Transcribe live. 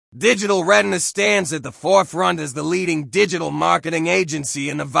Digital Retina stands at the forefront as the leading digital marketing agency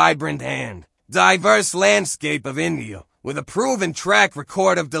in the vibrant and diverse landscape of India. With a proven track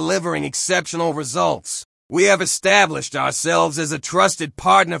record of delivering exceptional results, we have established ourselves as a trusted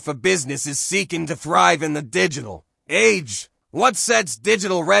partner for businesses seeking to thrive in the digital age. What sets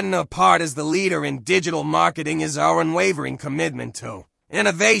Digital Retina apart as the leader in digital marketing is our unwavering commitment to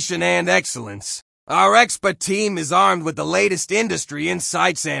innovation and excellence. Our expert team is armed with the latest industry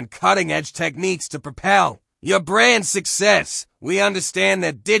insights and cutting-edge techniques to propel your brand's success. We understand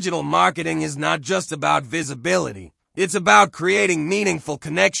that digital marketing is not just about visibility. It's about creating meaningful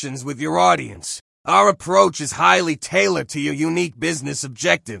connections with your audience. Our approach is highly tailored to your unique business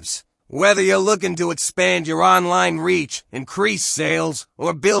objectives. Whether you're looking to expand your online reach, increase sales,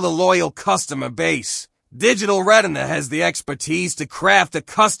 or build a loyal customer base, Digital Retina has the expertise to craft a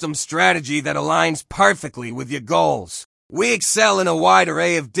custom strategy that aligns perfectly with your goals. We excel in a wide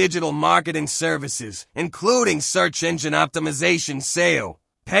array of digital marketing services, including search engine optimization, SEO,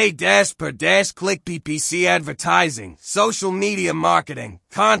 pay-per-click PPC advertising, social media marketing,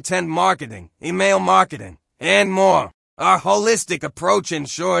 content marketing, email marketing, and more. Our holistic approach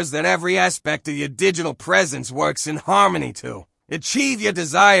ensures that every aspect of your digital presence works in harmony to achieve your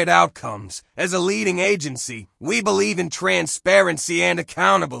desired outcomes. As a leading agency, we believe in transparency and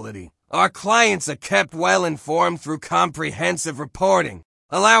accountability. Our clients are kept well informed through comprehensive reporting,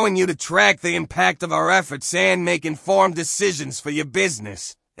 allowing you to track the impact of our efforts and make informed decisions for your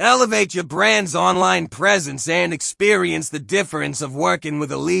business. Elevate your brand's online presence and experience the difference of working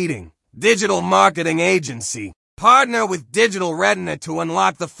with a leading digital marketing agency. Partner with Digital Retina to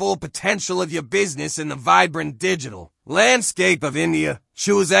unlock the full potential of your business in the vibrant digital landscape of India.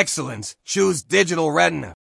 Choose excellence. Choose Digital Retina.